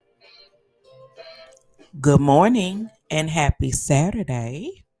Good morning and happy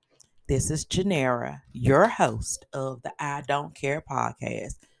Saturday. This is Janera, your host of the I Don't Care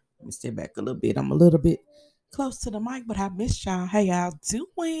podcast. Let me step back a little bit. I'm a little bit close to the mic, but I missed y'all. How y'all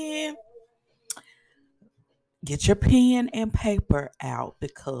doing? Get your pen and paper out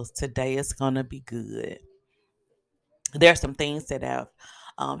because today is going to be good. There are some things that have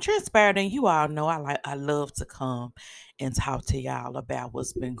transpired, and you all know I love to come and talk to y'all about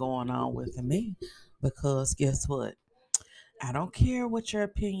what's been going on with me because guess what? I don't care what your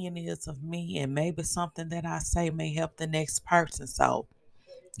opinion is of me, and maybe something that I say may help the next person. So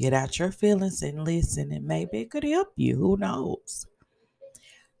get out your feelings and listen, and maybe it could help you. Who knows?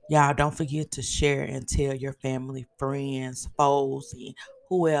 Y'all don't forget to share and tell your family, friends, foes, and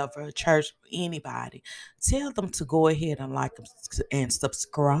whoever, church, anybody. Tell them to go ahead and like and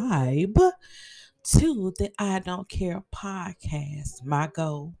subscribe to the I Don't Care podcast. My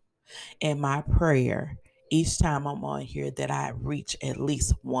goal and my prayer each time I'm on here that I reach at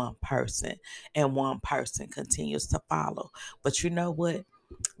least one person and one person continues to follow. But you know what?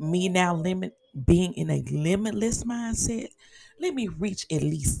 Me now being in a limitless mindset, let me reach at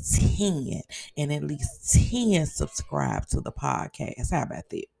least 10 and at least 10 subscribe to the podcast. How about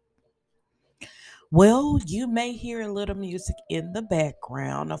that? Well, you may hear a little music in the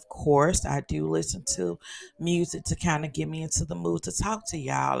background. Of course, I do listen to music to kind of get me into the mood to talk to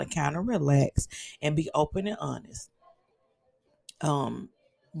y'all and kind of relax and be open and honest. Um,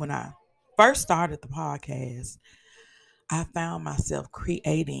 when I first started the podcast, I found myself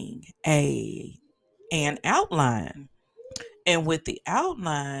creating an outline. And with the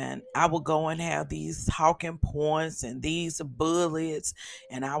outline, I would go and have these talking points and these bullets,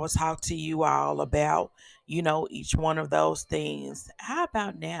 and I would talk to you all about, each one of those things. How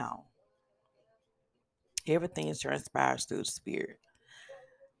about now? Everything transpires through the spirit.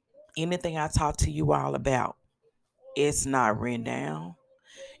 Anything I talk to you all about, it's not written down.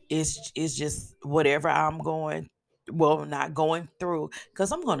 It's just whatever I'm going well not going through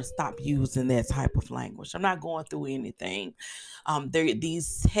because I'm going to stop using that type of language. I'm not going through anything. There are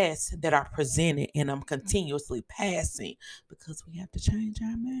these tests that are presented and I'm continuously passing because we have to change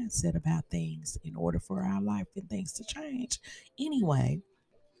our mindset about things in order for our life and things to change. Anyway,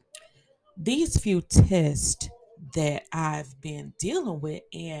 these few tests that I've been dealing with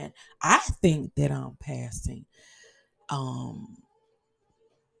and I think that I'm passing, um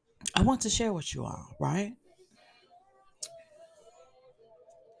I want to share with you all, right?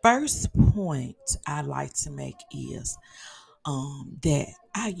 First point I like to make is that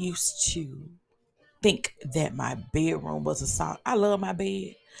I used to think that my bedroom was a solid. I love my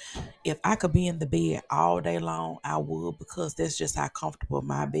bed. If I could be in the bed all day long, I would because that's just how comfortable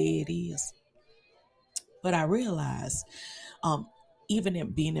my bed is. But I realized, um, even in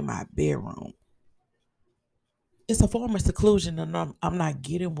being in my bedroom, it's a form of seclusion, and I'm not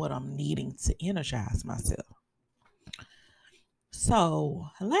getting what I'm needing to energize myself. So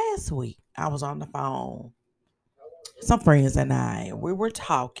last week, I was on the phone, some friends and we were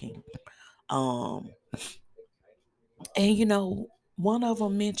talking. Um, and one of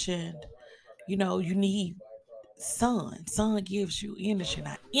them mentioned, you need sun. Sun gives you energy. And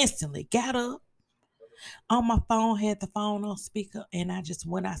I instantly got up on my phone, had the phone on speaker, and I just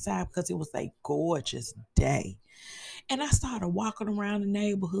went outside because it was a gorgeous day. And I started walking around the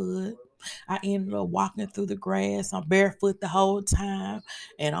neighborhood. I ended up walking through the grass. I'm barefoot the whole time,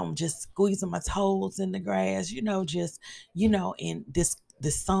 and I'm just squeezing my toes in the grass. And this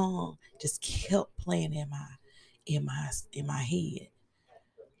song just kept playing in my head.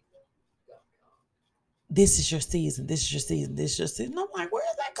 This is your season. This is your season. This is your season. I'm like, where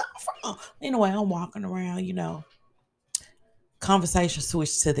did that come from? Anyway, I'm walking around. Conversation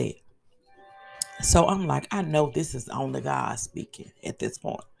switched to that. So I'm like, I know this is only God speaking at this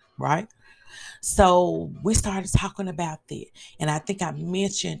point, right? So we started talking about that. And I think I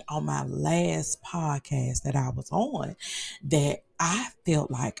mentioned on my last podcast that I was on that I felt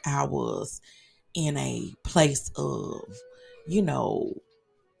like I was in a place of, you know,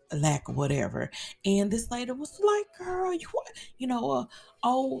 lack or whatever. And this lady was like, girl,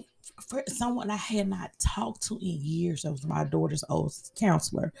 oh, for someone I had not talked to in years. That was my daughter's old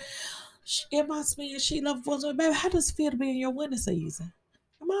counselor. It must be she loved was baby. How does it feel to be in your winter season?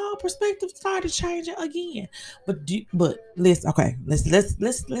 My whole perspective started changing again. But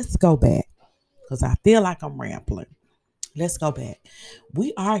let's go back because I feel like I'm rambling. Let's go back.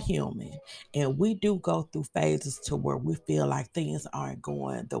 We are human and we do go through phases to where we feel like things aren't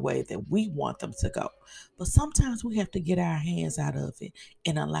going the way that we want them to go. But sometimes we have to get our hands out of it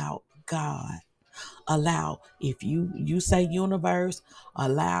and allow God. Allow, if you say universe,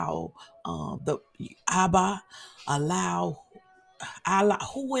 allow the Abba, allow Allah,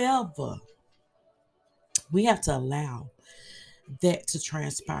 whoever. We have to allow that to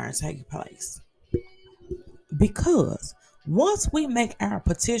transpire and take place. Because once we make our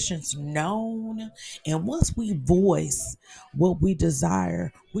petitions known and once we voice what we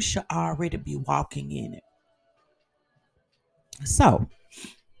desire, we should already be walking in it. So,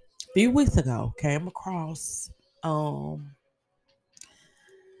 a few weeks ago, came across um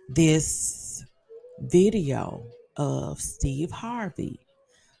this video of Steve Harvey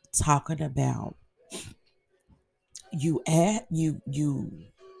talking about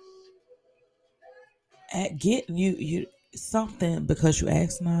get you something because you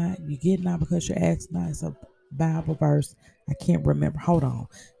ask not, you get not because you ask not. It's a Bible verse. I can't remember. Hold on,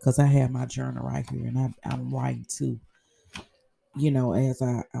 because I have my journal right here and I'm writing too. As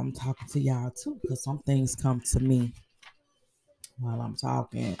I'm talking to y'all too, because some things come to me while I'm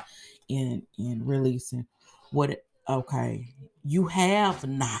talking and releasing what it, okay. You have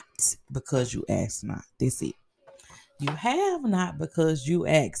not because you ask not. That's it. You have not because you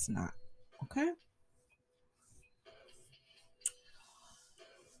ask not. Okay.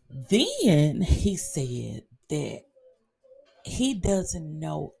 Then he said that he doesn't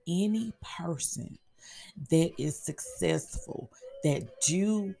know any person that is successful that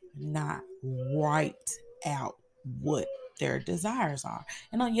do not write out what their desires are.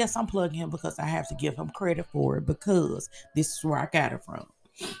 And yes, I'm plugging him because I have to give him credit for it because this is where I got it from.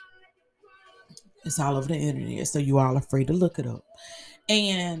 It's all over the internet, so you all are free to look it up.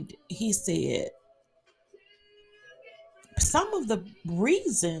 And he said some of the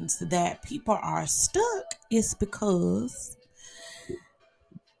reasons that people are stuck is because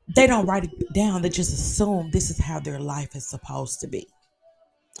they don't write it down. They just assume this is how their life is supposed to be.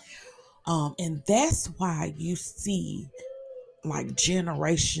 And that's why you see like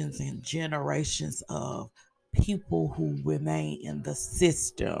generations and generations of people who remain in the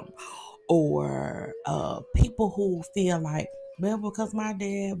system or people who feel like, well, because my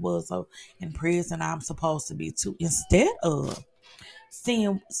dad was in prison, I'm supposed to be too. Instead of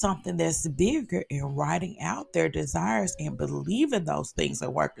seeing something that's bigger and writing out their desires and believing those things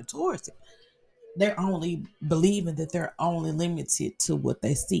and working towards it, they're only believing that they're only limited to what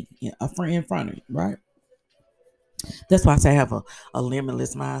they see in front of you, right? That's why I say I have a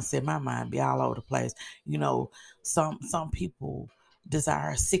limitless mindset. My mind be all over the place. You know, some people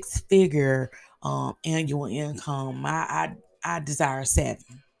desire 6-figure annual income. I desire 7.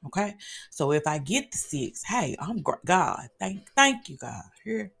 Okay, so if I get the 6, hey, God. Thank you, God.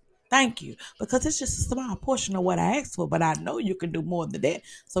 Here, thank you, because it's just a small portion of what I asked for, but I know you can do more than that.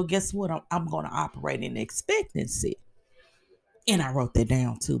 So guess what? I'm going to operate in expectancy, and I wrote that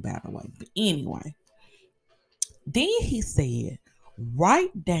down too, by the way. But anyway. Then he said,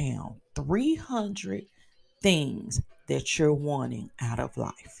 write down 300 things that you're wanting out of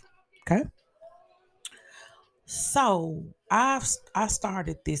life. Okay. So I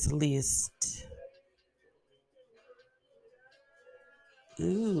started this list.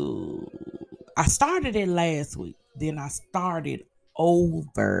 Ooh. I started it last week. Then I started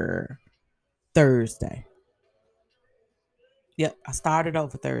over Thursday. Yep, I started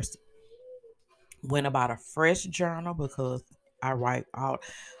over Thursday. Went about a fresh journal because I write I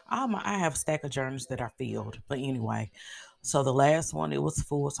have a stack of journals that are filled. But anyway, so the last one it was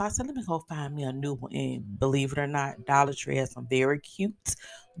full. So I said, let me go find me a new one. And believe it or not, Dollar Tree has some very cute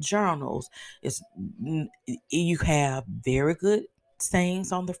journals. It's you have very good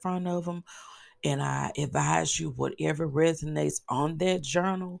sayings on the front of them. And I advise you whatever resonates on that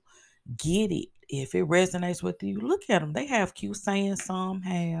journal, get it. If it resonates with you, look at them. They have cute sayings. Some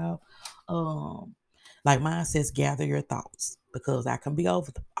have, um, like mine says, gather your thoughts because I can be all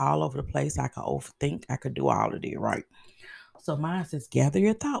over the place. I can overthink. I could do all of it, right? So mine says, gather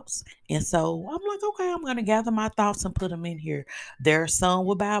your thoughts. And so I'm like, okay, I'm going to gather my thoughts and put them in here. There are some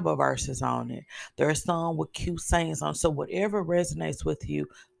with Bible verses on it. There are some with cute sayings on. So whatever resonates with you,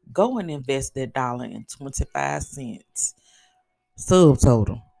 go and invest that $1.25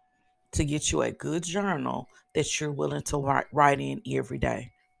 subtotal to get you a good journal that you're willing to write in every day.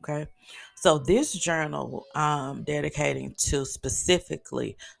 Okay. So this journal I'm dedicating to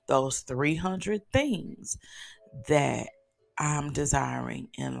specifically those 300 things that I'm desiring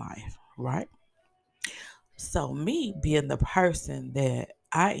in life. Right. So me being the person that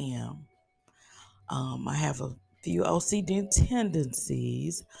I am, I have a few OCD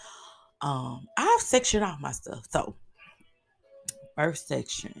tendencies. I've sectioned out my stuff. So first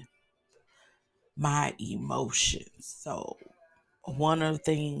section, my emotions. So One of the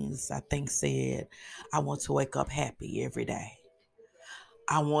things I think said, I want to wake up happy every day.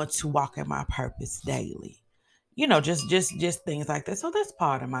 I want to walk in my purpose daily. Just things like that. So that's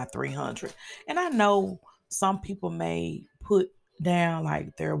part of my 300. And I know some people may put down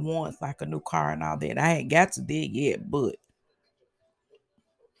like their wants, like a new car and all that. I ain't got to that yet, but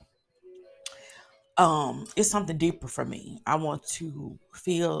it's something deeper for me. I want to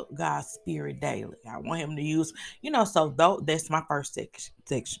feel God's spirit daily. I want him to use, so though that's my first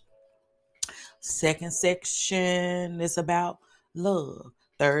section. Second section is about love.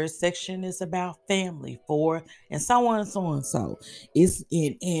 Third section is about family. Fourth, and so on and so on. So it's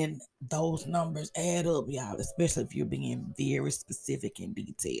in those numbers add up, y'all, especially if you're being very specific in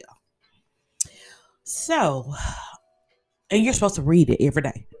detail. So, and you're supposed to read it every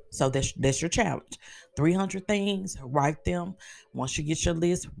day. So that's your challenge. 300 things, write them. Once you get your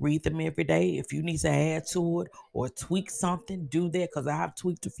list, read them every day. If you need to add to it or tweak something, do that, because I've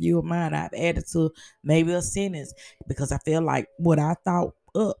tweaked a few of mine. I've added to maybe a sentence because I feel like what I thought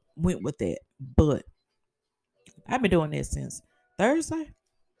up went with that. But I've been doing this since Thursday.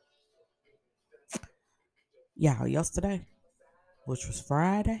 Y'all, yesterday, which was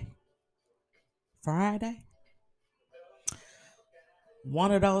Friday,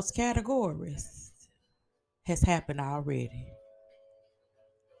 one of those categories has happened already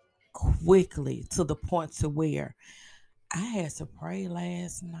quickly to the point to where I had to pray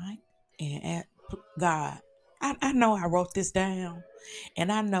last night and ask God. I know I wrote this down,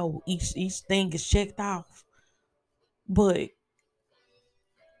 and I know each thing is checked off, but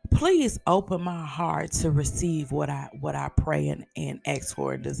please open my heart to receive what I pray and ask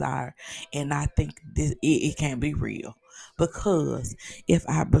for and desire. And I think it can't be real, because if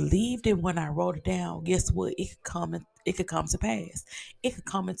I believed it when I wrote it down, guess what? It could come to pass. It could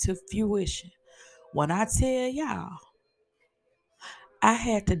come into fruition. When I tell y'all, I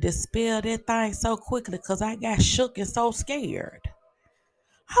had to dispel that thing so quickly because I got shook and so scared.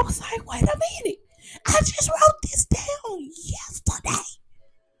 I was like, wait a minute. I just wrote this down yesterday.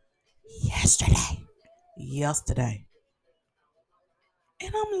 Yesterday.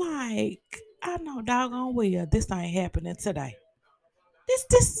 And I'm like, I know doggone well this ain't happening today. This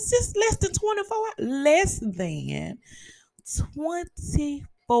is just less than 24 hours. Less than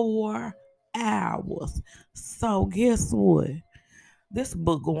 24 hours. So guess what? This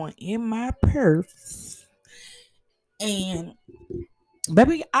book going in my purse. And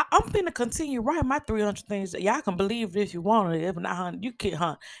baby, I'm finna continue writing my 300 things. Y'all can believe it if you want it. If not, you can,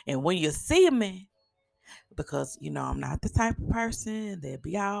 huh? And when you see me, because I'm not the type of person that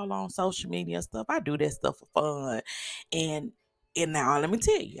be all on social media and stuff. I do that stuff for fun, and now let me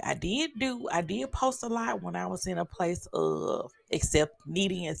tell you, I did post a lot when I was in a place of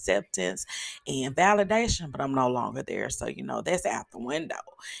needing acceptance and validation, but I'm no longer there. So that's out the window.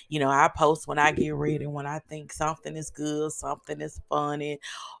 I post when I get ready, when I think something is good, something is funny,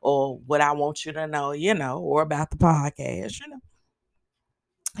 or what I want you to know, or about the podcast.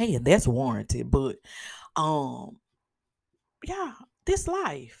 Hey, that's warranted, but um yeah, this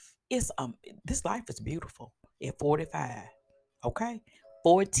life is beautiful at 45. Okay?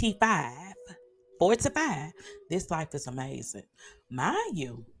 45. 45. This life is amazing. Mind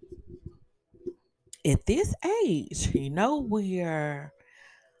you, at this age, we're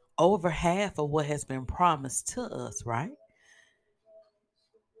over half of what has been promised to us, right?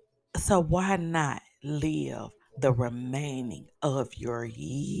 So why not live the remaining of your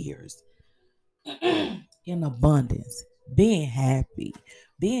years in abundance, being happy,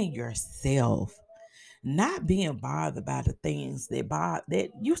 being yourself, not being bothered by the things that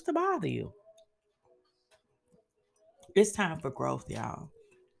used to bother you. It's time for growth, y'all.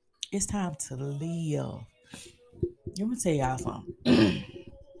 It's time to live. Let me tell y'all something.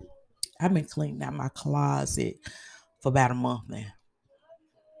 I've been cleaning out my closet for about a month now.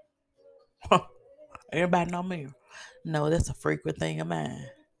 Everybody know me. No, that's a frequent thing of mine.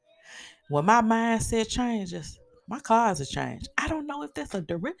 When my mindset changes, my closet change. I don't know if that's a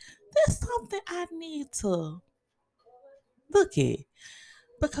direct. That's something I need to look at,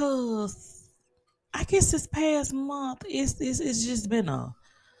 because I guess this past month it's just been a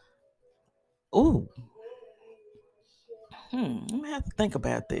ooh. I'm gonna have to think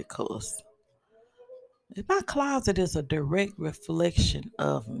about that, cause if my closet is a direct reflection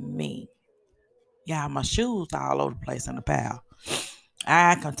of me. Yeah, my shoes all over the place in the pile.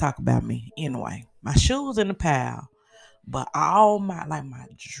 I can talk about me anyway. My shoes in the pile, but all my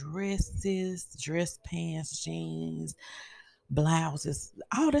dresses, dress pants, jeans, blouses,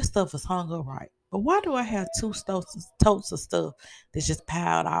 all that stuff is hung up right. But why do I have two totes of stuff that's just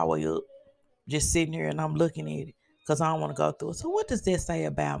piled all the way up, just sitting here and I'm looking at it? because I don't want to go through it. So what does that say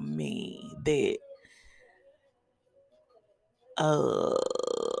about me? That uh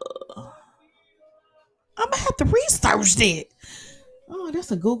I'm gonna have to research that. Oh,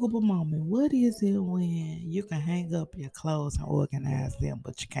 that's a Googleable moment. What is it when you can hang up your clothes and organize them,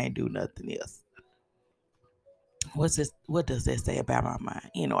 but you can't do nothing else? What's this? What does that say about my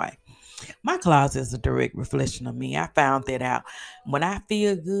mind? Anyway, my closet is a direct reflection of me. I found that out. When I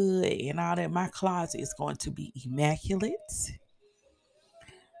feel good and all that, my closet is going to be immaculate.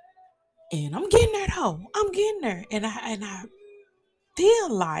 And I'm getting there though. I'm getting there. And I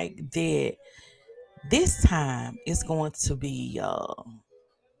feel like that this time it's going to be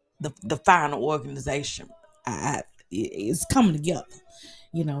the final organization. It's coming together.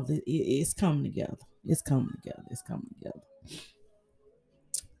 It's coming together. It's coming together. It's coming together.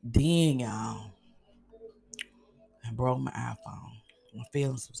 Then y'all, I broke my iPhone. My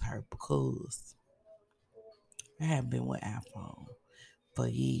feelings was hurt because I haven't been with iPhone for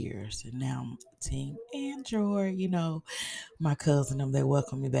years, and now I'm Team Android. My cousin them they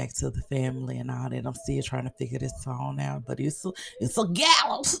welcome me back to the family and all that. I'm still trying to figure this phone out, but it's a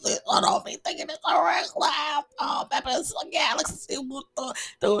galaxy. I don't be thinking it's a regular iPhone, baby. It's a galaxy with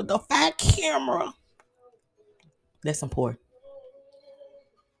the fat camera. That's important.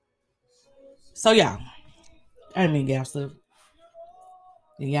 So yeah, I mean galaxy,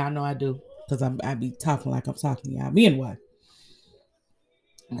 and y'all know I do because I be talking like I'm talking to y'all. But anyway,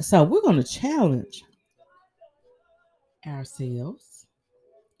 so we're gonna challenge ourselves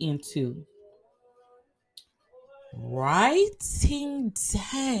into writing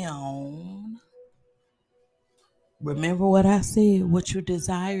down. Remember what I said? What you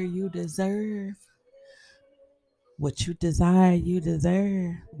desire, you deserve. What you desire, you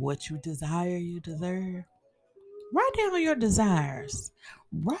deserve. What you desire, you deserve. Write down your desires.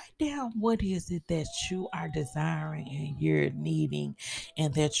 Write down what is it that you are desiring and you're needing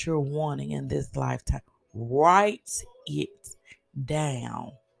and that you're wanting in this lifetime. Write it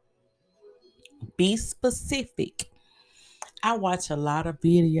down. Be specific. I watch a lot of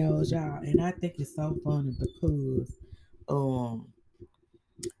videos, y'all, and I think it's so funny because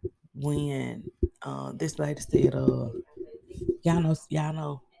when this lady said y'all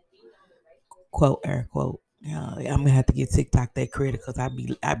know quote air quote, I'm gonna have to give TikTok that credit because I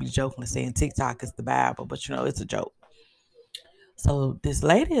be joking saying TikTok is the Bible, but it's a joke. So this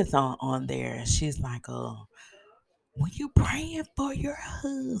lady is on there and she's like when you praying for your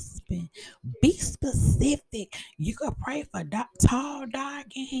husband, be specific. You could pray for tall, dark,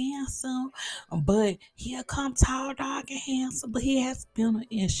 and handsome, but he'll come tall, dark, and handsome, but he has mental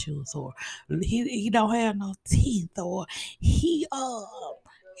issues, or he don't have no teeth, or he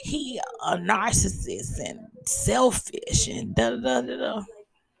a narcissist and selfish and da da da da. Da.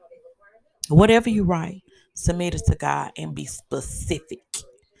 Whatever you write, submit it to God and be specific.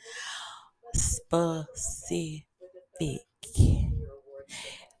 Specific.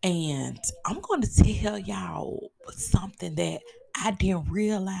 And I'm going to tell y'all something that I didn't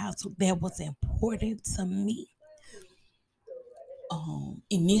realize that was important to me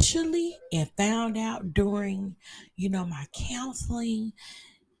initially and found out during, my counseling,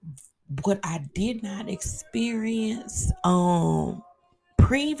 what I did not experience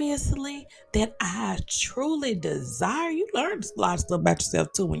previously that I truly desire. You learn a lot of stuff about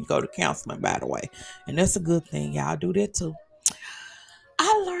yourself too when you go to counseling, by the way. And that's a good thing. Y'all do that too.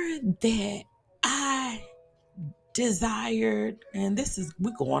 I learned that I desired, and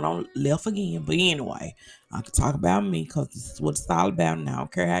we're going on left again, but anyway, I can talk about me because this is what it's all about. And I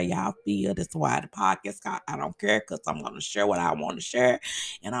don't care how y'all feel. That's why the podcast got, I don't care because I'm going to share what I want to share,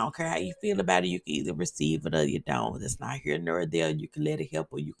 and I don't care how you feel about it. You can either receive it or you don't. It's not here nor there. You can let it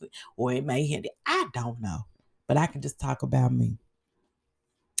help, or it may hinder. I don't know, but I can just talk about me.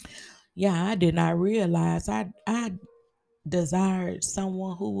 Yeah, I did not realize I desired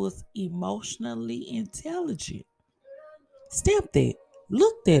someone who was emotionally intelligent. Step that.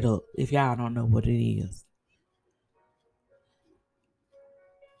 Look that up if y'all don't know what it is.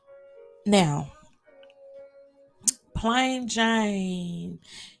 Now, plain Jane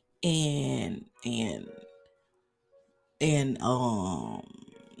and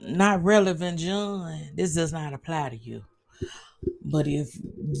not relevant John, this does not apply to you. But if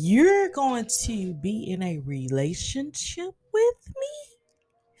you're going to be in a relationship with me,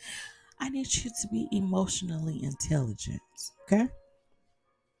 I need you to be emotionally intelligent. Okay?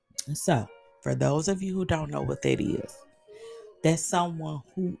 So, for those of you who don't know what that is, that's someone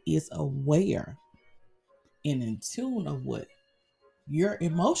who is aware and in tune of what your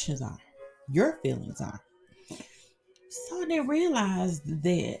emotions are, your feelings are. So they realized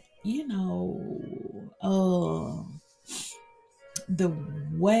that, the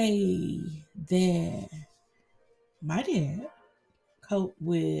way that my dad cope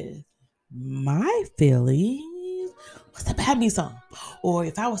with my feelings was to buy me some. Or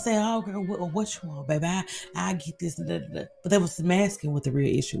if I would say, oh girl, what you want, baby? I get this and that. But that was masking what the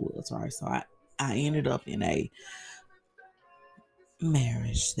real issue was, right? So I ended up in a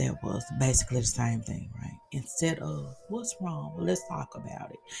marriage that was basically the same thing, right? Instead of what's wrong, well, let's talk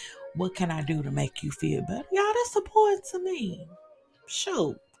about it. What can I do to make you feel better? Y'all, that's important to me.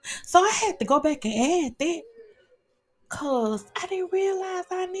 Shoot. So I had to go back and add that because I didn't realize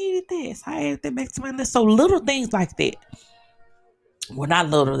I needed this. I added that back to my list. So little things like that. Well, not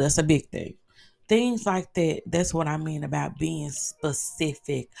little, that's a big thing. Things like that, that's what I mean about being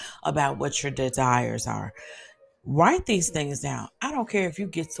specific about what your desires are. Write these things down. I don't care if you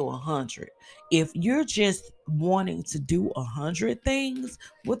get to 100. If you're just wanting to do 100 things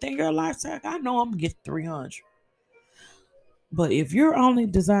within your lifetime, I know I'm gonna get 300. But if you're only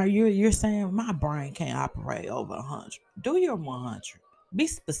desire, you're saying my brain can't operate over 100. Do your 100. Be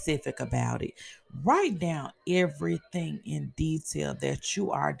specific about it. Write down everything in detail that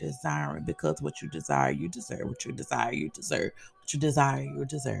you are desiring because what you desire, you deserve. What you desire, you deserve. What you desire, you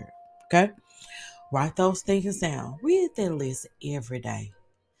deserve. Okay? Write those things down. Read that list every day.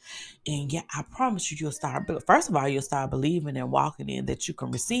 And yeah, I promise you, you'll start. But first of all, you'll start believing and walking in that you can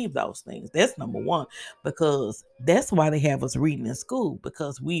receive those things. That's number one, because that's why they have us reading in school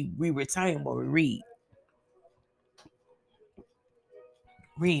because we retain what we read.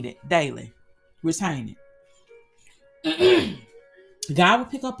 Read it daily, retain it. God will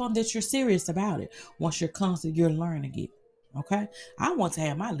pick up on that you're serious about it once you're constant. You're learning it. Okay, I want to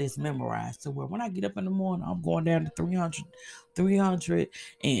have my list memorized to where when I get up in the morning, I'm going down to 300, 300,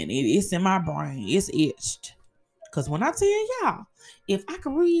 and it's in my brain. It's etched. Because when I tell y'all, if I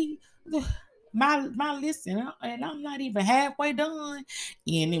could read my list and I'm not even halfway done,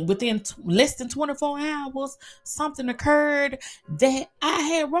 and within less than 24 hours, something occurred that I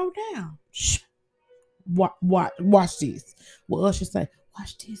had wrote down. Shh, watch this. What else you say?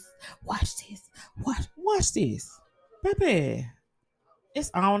 Watch this. Watch this. Watch this. Baby, it's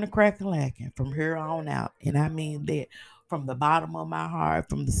on the crack and lacking from here on out. And I mean that from the bottom of my heart,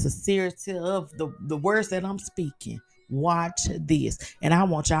 from the sincerity of the words that I'm speaking. Watch this. And I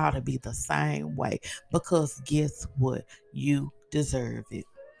want y'all to be the same way because guess what? You deserve it.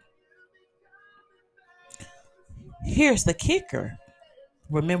 Here's the kicker.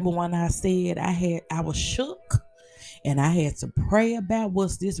 Remember when I said I was shook and I had to pray about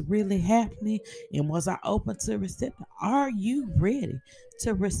was this really happening and was I open to receive? Are you ready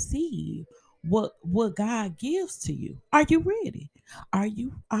to receive what God gives to you? Are you ready? Are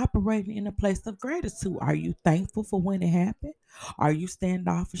you operating in a place of gratitude? Are you thankful for when it happened? Are you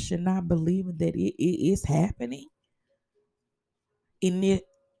standoffish and not believing that it is happening? And it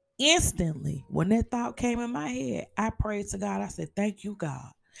instantly, when that thought came in my head, I prayed to God. I said, "Thank you,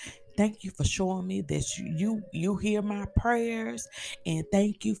 God. Thank you for showing me that you hear my prayers, and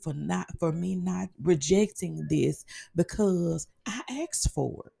thank you for me not rejecting this because I asked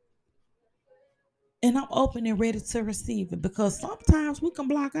for it, and I'm open and ready to receive it. Because sometimes we can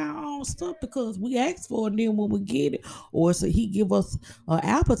block our own stuff because we ask for it, and then when we get it, or so He give us an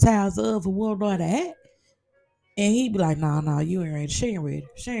appetizer of a world or that, and He be like, "No, no, you ain't ready. She ain't ready.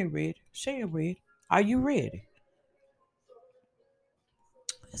 She ain't ready. She ain't ready. Are you ready?"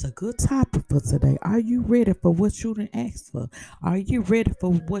 It's a good topic for today. Are you ready for what you didn't ask for? Are you ready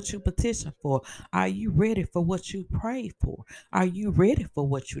for what you petition for? Are you ready for what you pray for? Are you ready for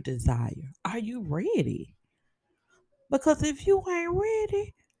what you desire? Are you ready? Because if you ain't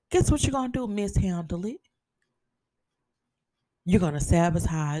ready, guess what you're gonna do? Mishandle it. You're gonna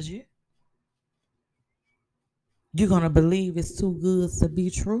sabotage it. You're gonna believe it's too good to be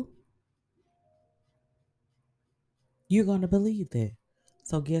true. You're gonna believe that.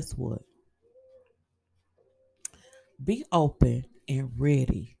 So guess what? Be open and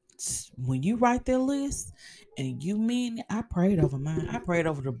ready. When you write that list and you mean it, I prayed over mine. I prayed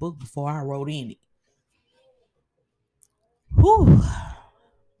over the book before I wrote in it. Whew,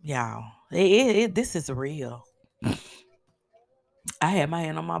 y'all. This is real. I had my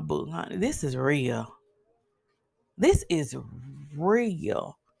hand on my book, honey. This is real. This is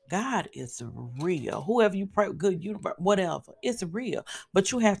real. God is real. Whoever you pray, good universe, whatever, it's real. But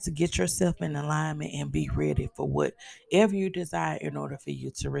you have to get yourself in alignment and be ready for whatever you desire in order for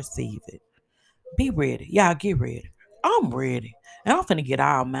you to receive it. Be ready. Y'all get ready. I'm ready. And I'm finna get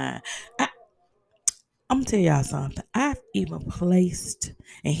all mine. I'm gonna tell y'all something. I've even placed,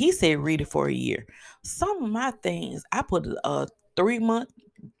 and he said read it for a year. Some of my things, I put a 3 month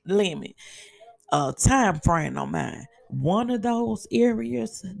limit, time frame on mine. One of those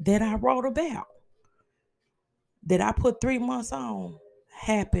areas that I wrote about, that I put 3 months on,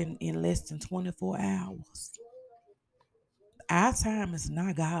 happened in less than 24 hours. Our time is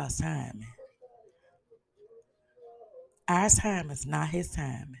not God's timing. Our time is not his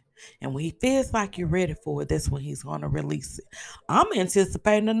timing. And when he feels like you're ready for it, that's when he's going to release it. I'm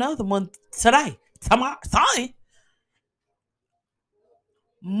anticipating another one today. Tomorrow, sorry,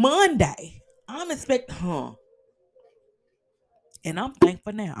 Monday. I'm expecting, and I'm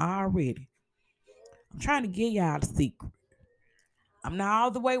thankful now already. I'm trying to get y'all the secret. I'm not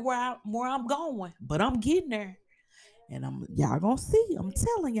all the way where I'm going, but I'm getting there. And y'all gonna see. I'm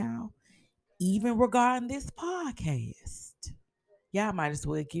telling y'all, even regarding this podcast, y'all might as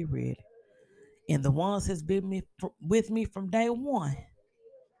well get ready. And the ones that's been with me from day one,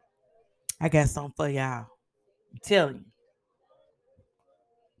 I got something for y'all. I'm telling you,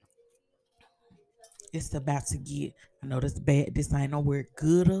 it's about to get. I know this bad. This ain't nowhere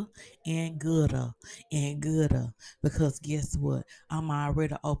gooder and gooder and gooder. Because guess what? I'm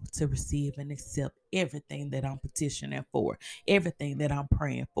already open to receive and accept everything that I'm petitioning for, everything that I'm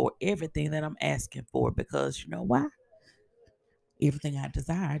praying for, everything that I'm asking for. Because you know why? Everything I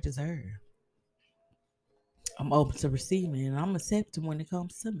desire, I deserve. I'm open to receiving and I'm accepting when it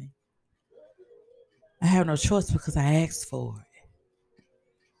comes to me. I have no choice because I asked for it.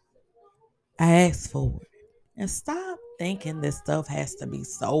 I asked for it. And stop thinking this stuff has to be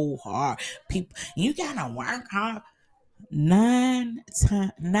so hard. People, you gotta work hard. 9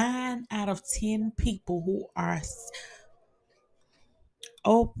 out of 10 people who are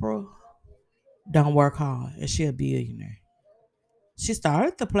Oprah don't work hard, and she a billionaire. She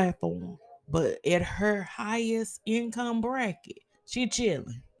started the platform, but at her highest income bracket, she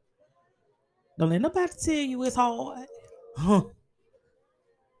chilling. Don't let nobody tell you it's hard. Huh.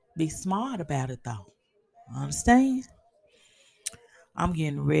 Be smart about it though. Understand? I'm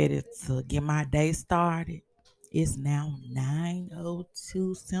getting ready to get my day started. It's now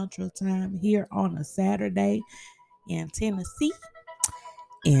 9:02 Central Time here on a Saturday in Tennessee.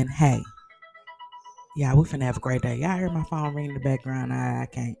 And hey, yeah, we finna have a great day. Y'all hear my phone ring in the background. I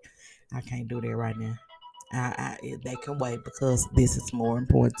can't do that right now. They can wait because this is more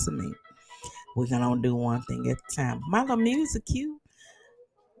important to me. We're gonna do one thing at a time. My little music cute,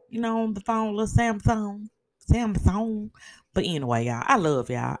 on the phone, little Samsung. But anyway, y'all, I love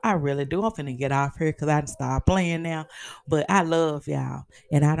y'all. I really do. I'm finna get off here because I done start playing now. But I love y'all,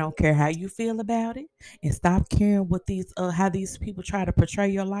 and I don't care how you feel about it. And stop caring what how these people try to portray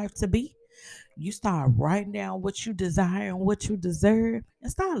your life to be. You start writing down what you desire and what you deserve,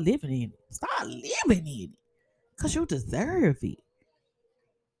 and start living in it. Start living in it, cause you deserve it.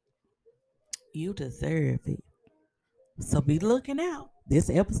 You deserve it. So be looking out. This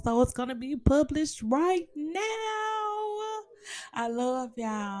episode is gonna be published right now. I love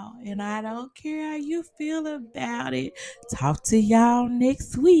y'all, and I don't care how you feel about it. Talk to y'all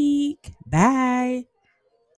next week. Bye.